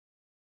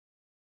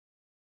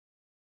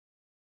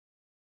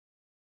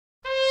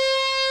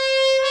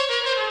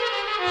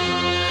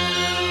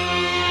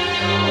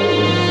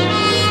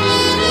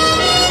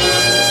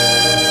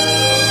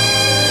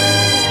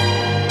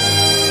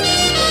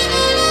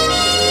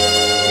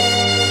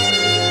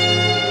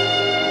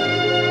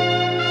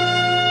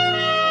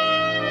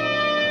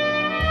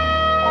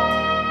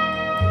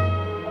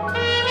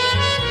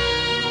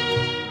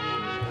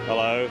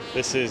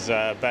This is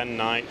Ben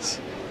Knight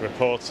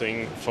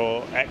reporting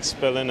for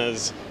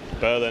Exberliner's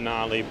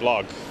Berlinale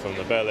blog from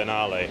the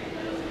Berlinale.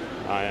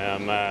 I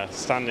am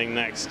standing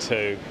next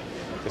to,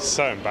 it's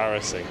so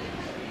embarrassing,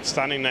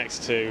 standing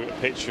next to a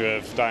picture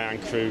of Diane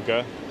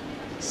Kruger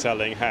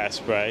selling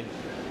hairspray.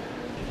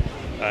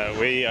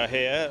 We are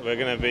here, we're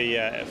going to be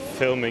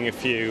filming a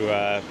few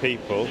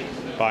people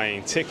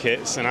buying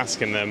tickets and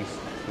asking them,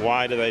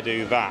 why do they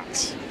do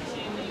that?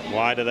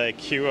 Why do they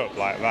queue up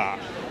like that?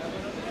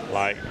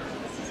 Like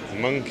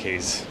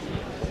monkeys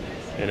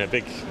in a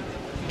big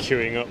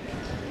queuing up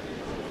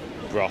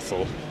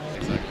brothel.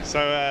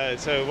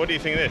 So what do you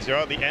think of this? You're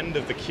at the end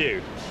of the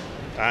queue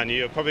and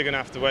you're probably going to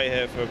have to wait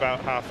here for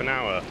about half an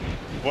hour.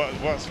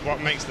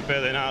 What makes the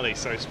Berlinale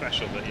so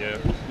special that you're...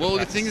 Well,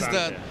 the thing is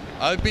that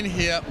I've been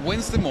here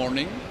Wednesday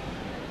morning,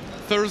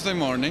 Thursday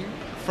morning,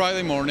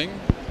 Friday morning,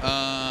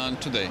 and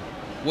today.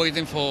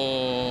 Waiting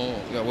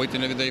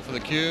every day for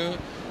the queue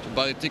to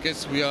buy the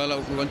tickets. We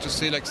want to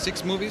see like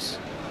 6 movies.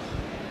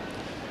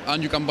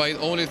 And you can buy it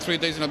only 3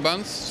 days in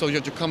advance, so you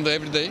have to come there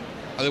every day.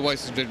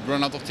 Otherwise, they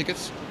run out of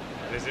tickets.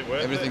 Is it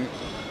worth everything? It?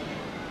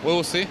 Well,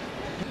 we'll see.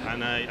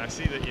 And I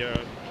see that you're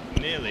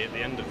nearly at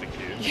the end of the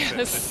queue. Yeah,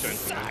 this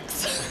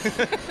sucks.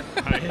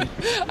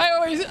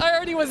 I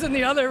already was in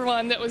the other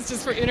one that was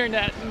just for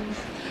internet.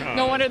 And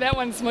no wonder that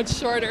one's much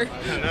shorter.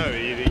 No,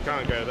 you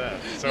can't go there.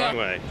 So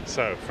anyway,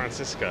 so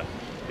Francisca,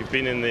 you've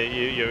been in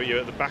you're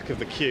at the back of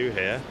the queue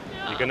here.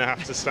 You're going to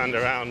have to stand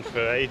around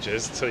for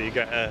ages till you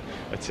get a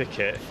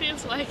ticket.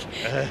 Feels like.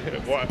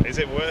 What is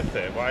it worth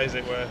it? Why is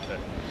it worth it?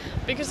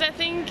 Because I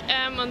think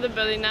on the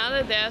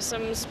Berlinale there are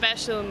some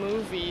special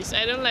movies.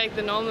 I don't like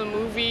the normal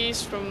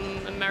movies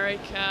from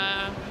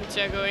America which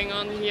are going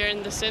on here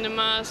in the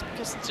cinemas,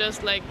 because it's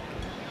just like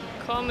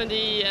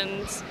comedy,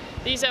 and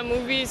these are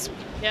movies,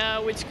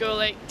 which go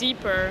like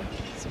deeper.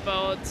 It's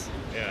about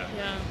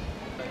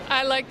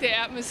I like the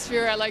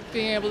atmosphere. I like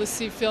being able to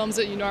see films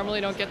that you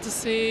normally don't get to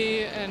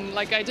see, and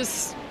like I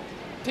just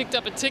picked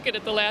up a ticket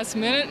at the last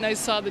minute and I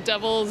saw The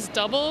Devil's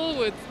Double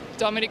with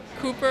Dominic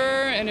Cooper,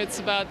 and it's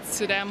about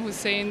Saddam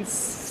Hussein's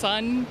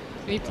son,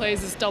 and he plays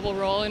this double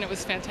role, and it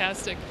was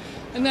fantastic.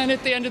 And then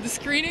at the end of the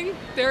screening,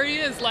 there he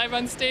is, live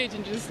on stage,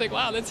 and just like,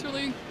 wow, that's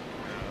really,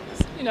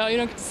 you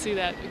don't get to see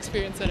that,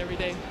 experience that every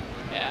day.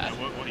 Yeah.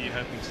 What are you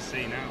hoping to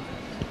see now?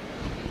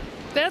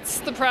 That's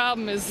the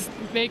problem, is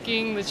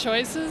making the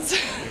choices.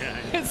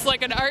 It's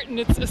like an art and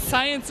it's a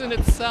science in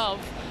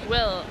itself.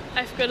 Well,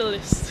 I've got a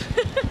list.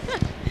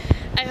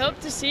 I hope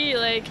to see,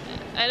 like,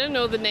 I don't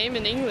know the name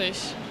in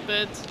English,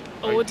 but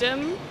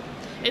Odem.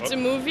 It's a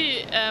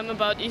movie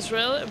about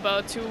Israel,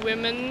 about 2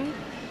 women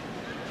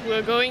who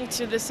are going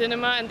to the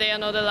cinema and they are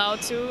not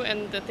allowed to,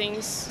 and the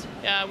things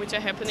which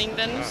are happening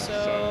then.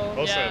 So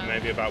also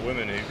maybe about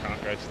women who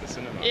can't go to the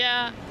cinema.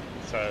 Yeah.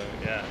 So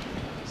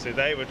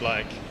they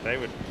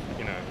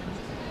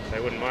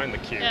wouldn't mind the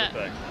queue, would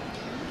they?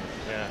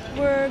 Yeah.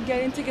 We're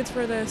getting tickets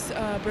for this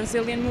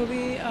Brazilian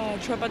movie,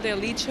 Tropa de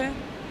Elite.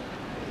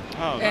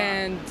 Oh,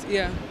 and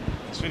yeah.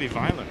 It's really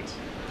violent.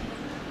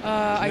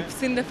 I've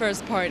seen the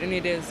first part, and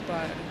it is,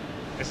 but...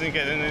 Isn't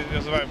it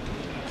was about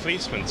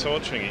policemen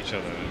torturing each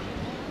other?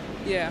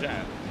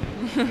 Yeah.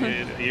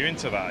 You're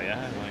into that,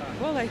 yeah?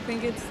 Well, I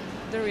think it's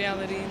the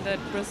reality that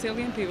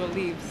Brazilian people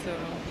live, so...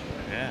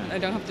 Yeah. I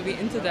don't have to be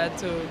into that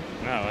to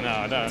No,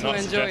 I'm not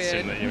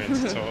suggesting that you're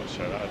into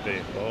torture. That would be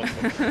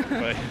awful.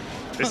 But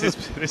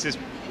this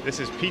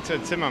is Peter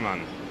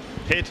Timmerman.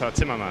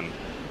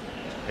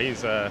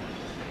 He's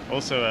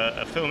also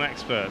a film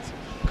expert,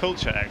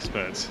 culture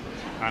expert,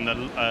 and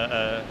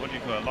a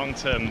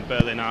long-term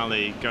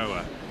Berlinale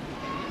goer.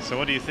 So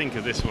what do you think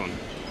of this one?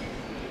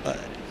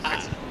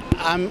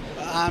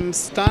 I'm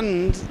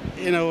stunned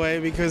in a way,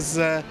 because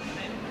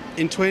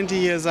in 20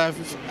 years I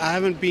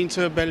haven't been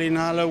to a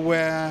Berlinale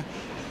where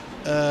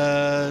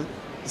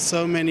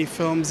so many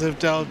films have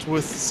dealt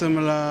with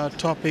similar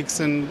topics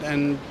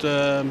and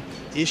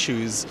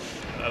issues.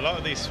 A lot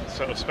of these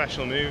sort of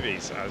special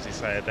movies, as you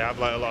say, they have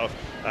like a lot of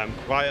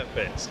quiet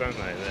bits, don't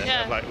they? They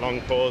have like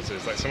long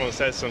pauses, like someone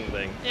says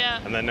something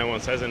and then no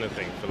one says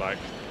anything for like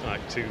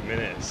 2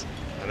 minutes.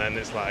 And then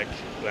it's like,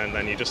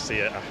 then you just see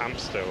a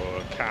hamster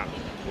or a cat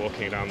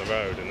walking down the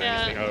road, and then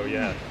you think, oh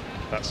yeah,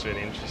 that's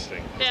really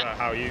interesting. Is that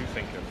how you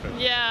think of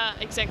films? Yeah,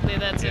 exactly,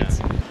 that's it.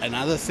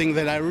 Another thing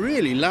that I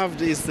really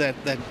loved is that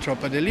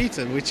Tropa de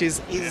Elite, which is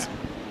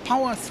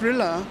power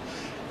thriller,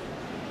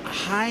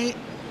 high,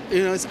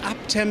 it's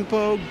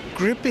up-tempo,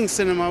 gripping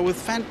cinema with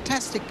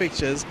fantastic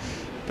pictures,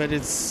 but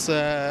it's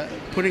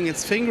putting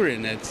its finger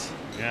in it.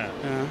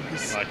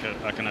 It's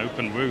like an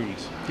open wound.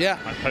 Yeah.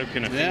 Like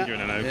poking a finger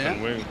in an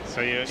open wound.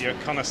 So you're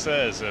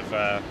connoisseurs of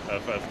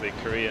the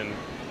Korean,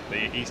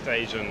 the East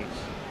Asian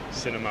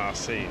cinema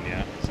scene,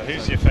 yeah? So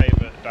who's your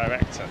favourite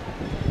director?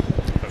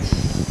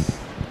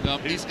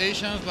 East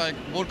Asians like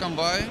Volkan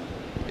Bai.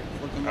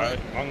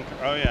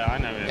 Oh yeah, I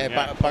know him.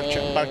 Park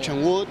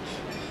Chan-wook,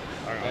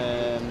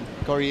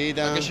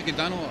 Koreeda. Takeshi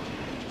Kitano.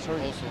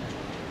 Sorry. Also.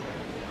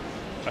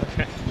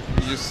 Okay.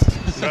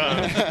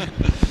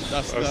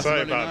 That's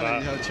sorry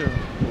about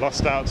that.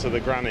 Lost out to the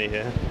granny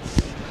here.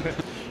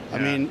 I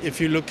mean, if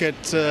you look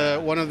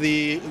at one of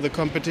the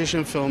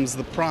competition films,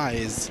 The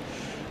Prize,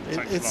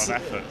 Takes a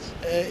lot of effort.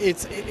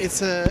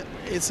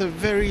 It's a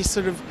very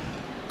sort of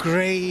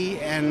grey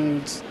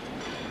and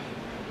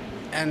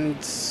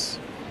it's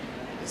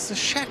a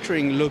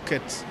shattering look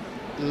at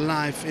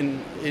life in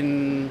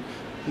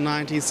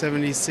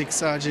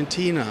 1976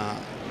 Argentina,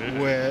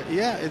 where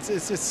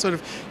it's sort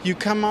of, you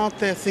come out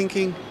there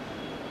thinking,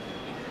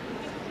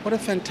 what a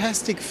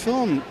fantastic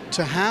film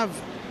to have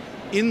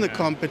in the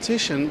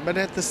competition, but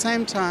at the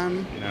same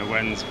time, You know,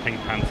 when's Pink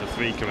Panther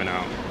 3 coming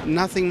out?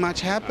 nothing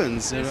much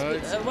happens. You know,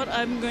 What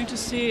I'm going to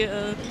see,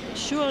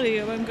 surely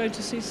I'm going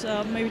to see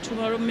maybe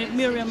tomorrow,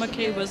 Miriam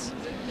Makeba's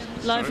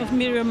Life of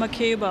Miriam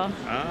Makeba,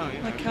 Oh,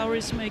 yeah. by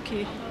Kauris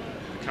Maki.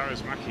 The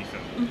Kaurismäki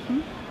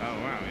film? Oh,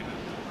 wow,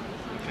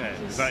 yeah.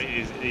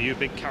 Okay. Are you a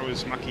big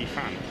Kaurismäki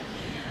fan?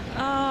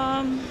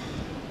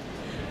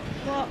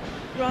 Well,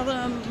 rather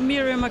a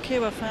Miriam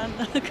Makeba fan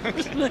than a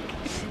Kauris Maki.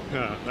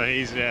 No,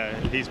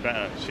 he's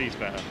better. She's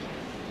better.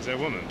 Is there a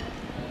woman?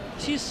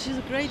 She's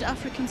a great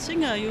African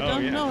singer. You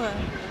don't know her.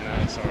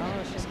 No, sorry.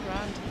 Oh, she's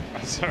grand.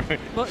 I'm sorry.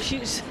 Well,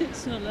 she's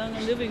no longer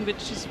living, but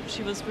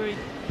she was very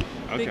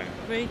big, Okay.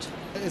 great.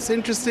 it's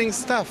interesting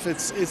stuff.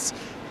 It's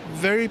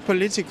very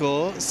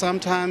political,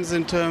 sometimes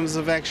in terms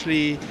of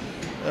actually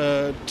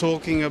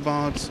talking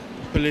about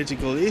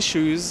political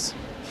issues,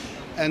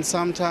 and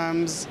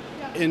sometimes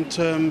in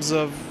terms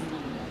of,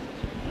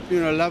 you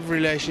know, love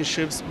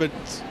relationships, but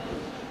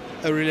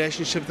a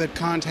relationship that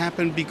can't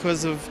happen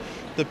because of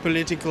the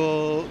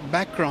political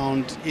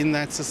background in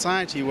that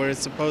society where it's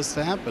supposed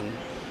to happen.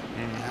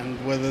 And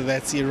whether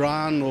that's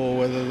Iran or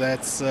whether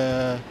that's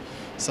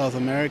South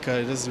America,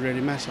 it doesn't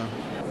really matter.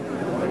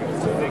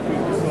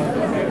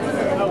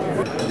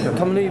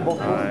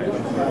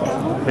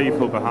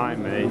 People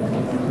behind me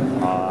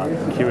are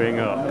queuing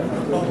up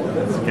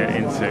to get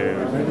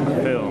into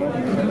a film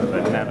that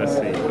they've never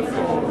seen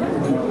before.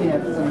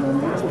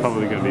 It's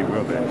probably going to be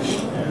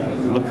rubbish.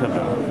 Look at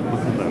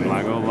them,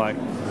 like all like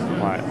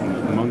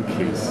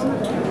monkeys.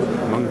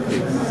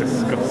 It's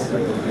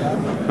disgusting.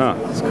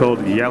 It's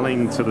called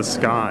Yelling to the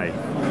Sky.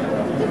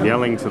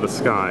 Yelling to the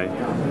Sky.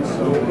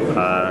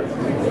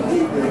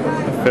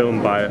 A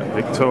film by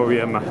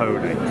Victoria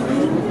Mahoney.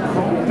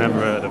 Never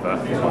heard of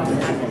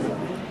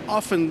her.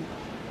 Often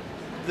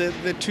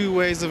the two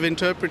ways of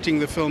interpreting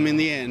the film in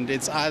the end,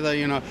 it's either,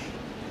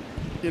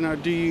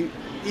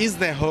 is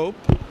there hope?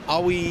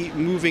 Are we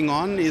moving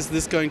on? Is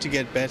this going to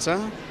get better?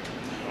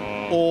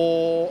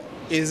 Or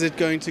is it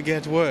going to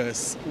get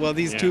worse? Well,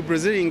 these two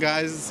Brazilian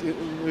guys,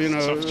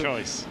 Tough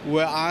choice.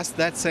 were asked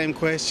that same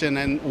question,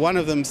 and one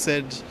of them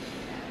said,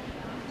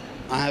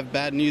 I have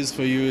bad news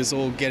for you, it's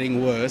all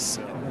getting worse.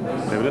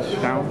 They were just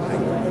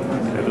shouting.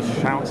 They were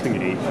just shouting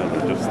at each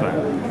other just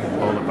then.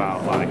 All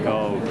about like,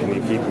 oh, can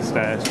you keep the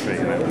stairs straight?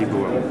 And then people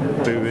were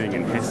booing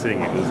and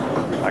hissing. It was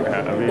like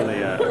a really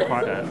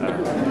quite a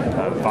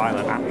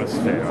violent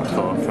atmosphere, I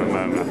thought, for a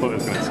moment. I thought it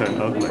was going to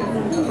turn ugly.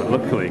 But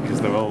luckily, because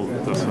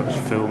they're such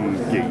film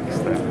geeks,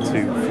 they're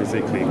too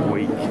physically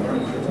weak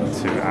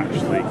to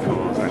actually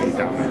cause any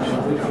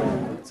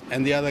damage.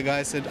 And the other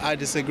guy said, I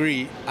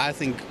disagree. I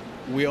think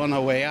we're on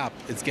our way up.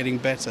 It's getting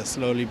better,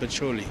 slowly but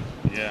surely.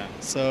 Yeah.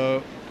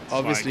 So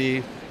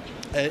obviously,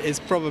 it's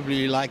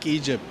probably like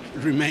Egypt,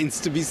 remains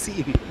to be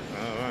seen.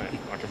 Oh, right.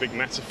 Like a big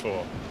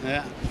metaphor.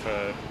 Yeah.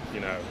 For,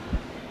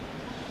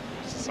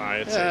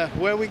 society.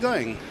 Where are we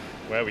going?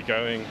 Where are we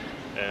going?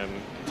 Are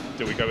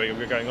we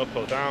going up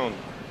or down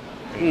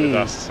with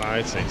our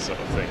society, sort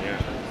of thing?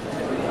 Yeah.